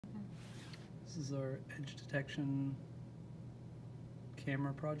This is our edge detection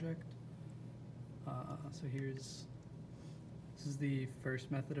camera project. So this is the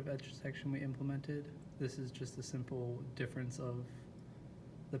first method of edge detection we implemented. This is just a simple difference of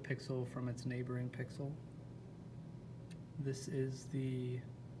the pixel from its neighboring pixel. This is the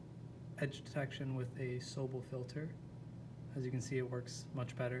edge detection with a sobel filter. As you can see, it works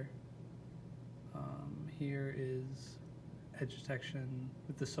much better. Here is edge detection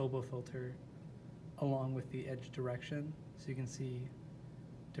with the sobel filter along with the edge direction. So you can see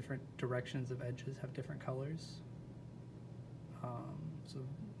different directions of edges have different colors. So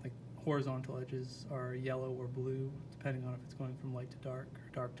like horizontal edges are yellow or blue, depending on if it's going from light to dark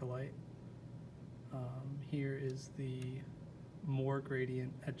or dark to light. Here is the Moore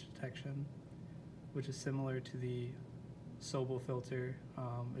gradient edge detection, which is similar to the sobel filter.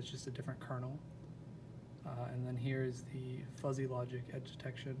 It's just a different kernel. And then here is the fuzzy logic edge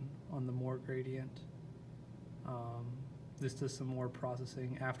detection on the Moore gradient. This does some more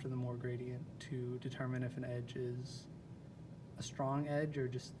processing after the Moore gradient to determine if an edge is a strong edge or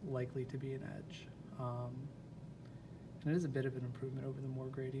just likely to be an edge. And it is a bit of an improvement over the Moore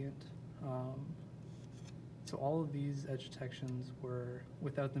gradient. So all of these edge detections were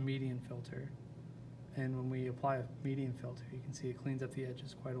without the median filter. And when we apply a median filter, you can see it cleans up the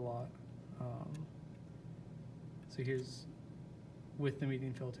edges quite a lot. So here's with the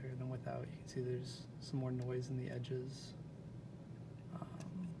median filter, and then without, you can see there's some more noise in the edges.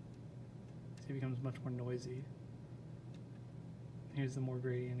 So it becomes much more noisy. Here's the Moore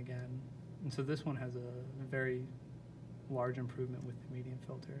gradient again. And so this one has a very large improvement with the median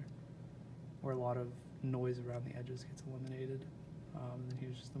filter, where a lot of noise around the edges gets eliminated. And then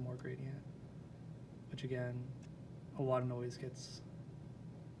here's just the Moore gradient, which again, a lot of noise gets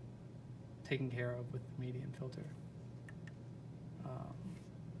taken care of with the median filter.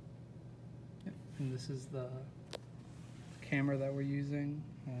 Yep. And this is the camera that we're using,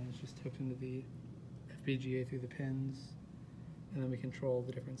 and it's just hooked into the FPGA through the pins, and then we control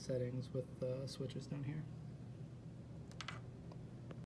the different settings with the switches down here.